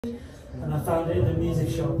and I found it in a music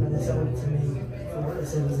shop, and they sold it to me for what they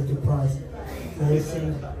said was a good price. So let's see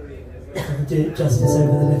if I can do it justice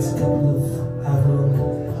over the next couple of however long.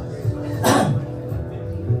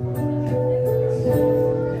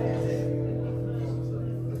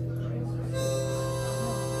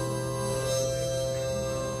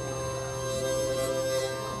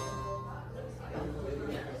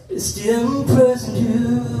 It's the empress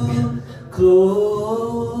new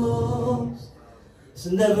clothes, so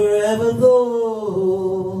never ever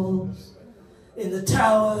those in the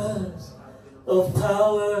towers of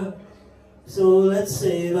power. So let's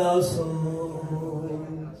save our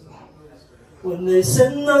souls when they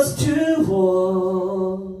send us to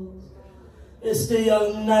war. It's the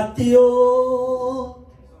young, not the old,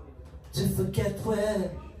 to forget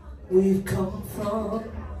where we've come from.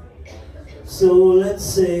 So let's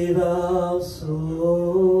save our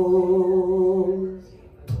souls.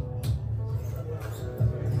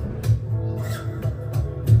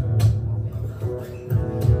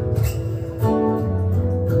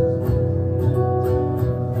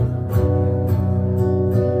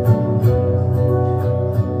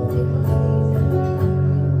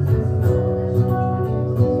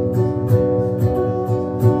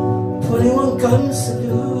 Guns to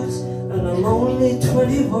lose, and I'm only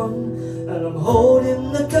 21, and I'm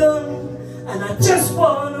holding the gun, and I just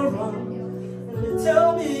wanna run. And they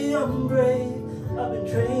tell me I'm brave, I've been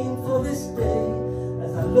trained for this day.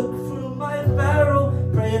 As I look through my barrel,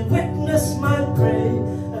 pray and witness my prey,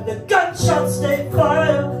 and the gunshots they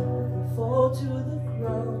fire fall to the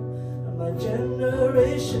ground, and my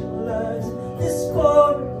generation lies this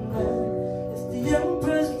foreign land. It's the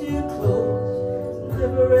emperor's new clothes,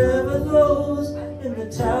 never ever those in the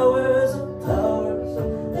towers of power. So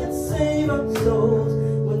let's save our souls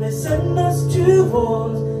when they send us to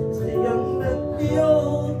wars. It's the young and the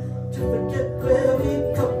old, to forget where we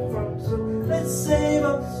come from. So let's save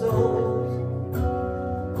our souls.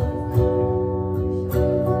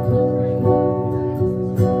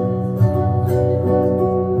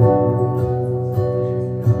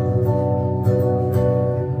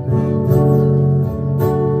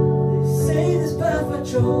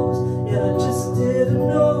 Yet I just didn't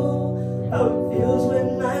know how it feels when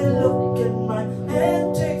I look and my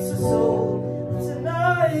hand takes a soul. It's an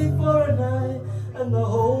eye for an eye, and the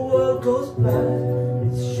whole world goes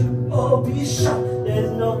blind. It's shoot or be shot,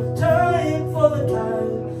 there's no time for the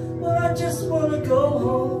kind. But I just wanna go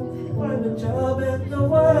home, find a job and the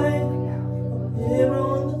wine. I'm here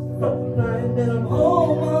on the front line, and I'm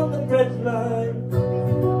home on the bread line.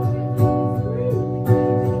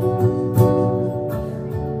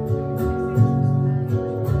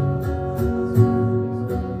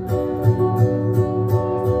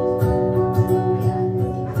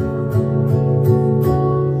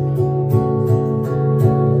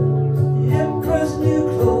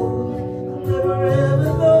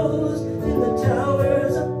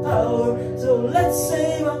 Let's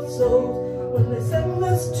save our souls when they send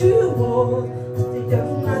us to war. It's the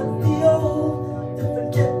young, not the old, to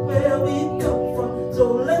forget where we come from.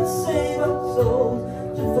 So let's save our souls,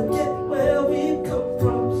 to forget where we come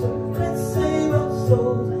from. So let's save our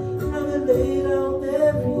souls. Now they lay down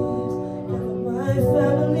their wreaths over my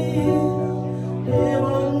family. Here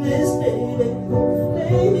on this day they hope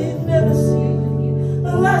they'd never see.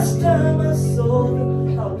 The last time I saw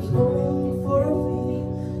them, I was home for a week.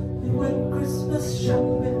 We went Christmas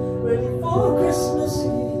shopping, ready for Christmas Eve.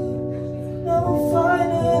 Now I'm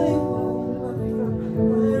finally home from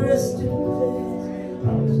my resting place. I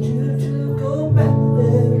was due to go back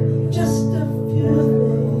there in just a few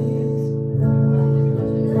days.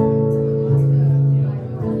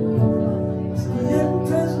 It's the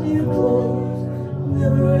emperor's new clothes,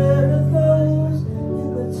 never ever those in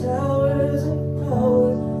the towers of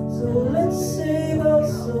power. So let's save our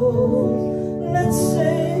souls. Let's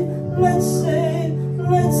save, let's save,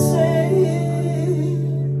 let's save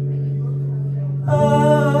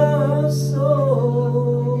our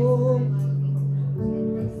soul.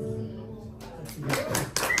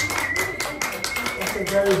 That's a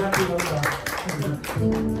very happy number.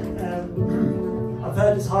 I've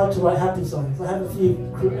heard it's hard to write happy songs. I have a few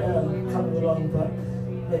coming along, but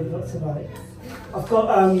maybe not tonight. I've got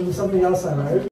something else I wrote.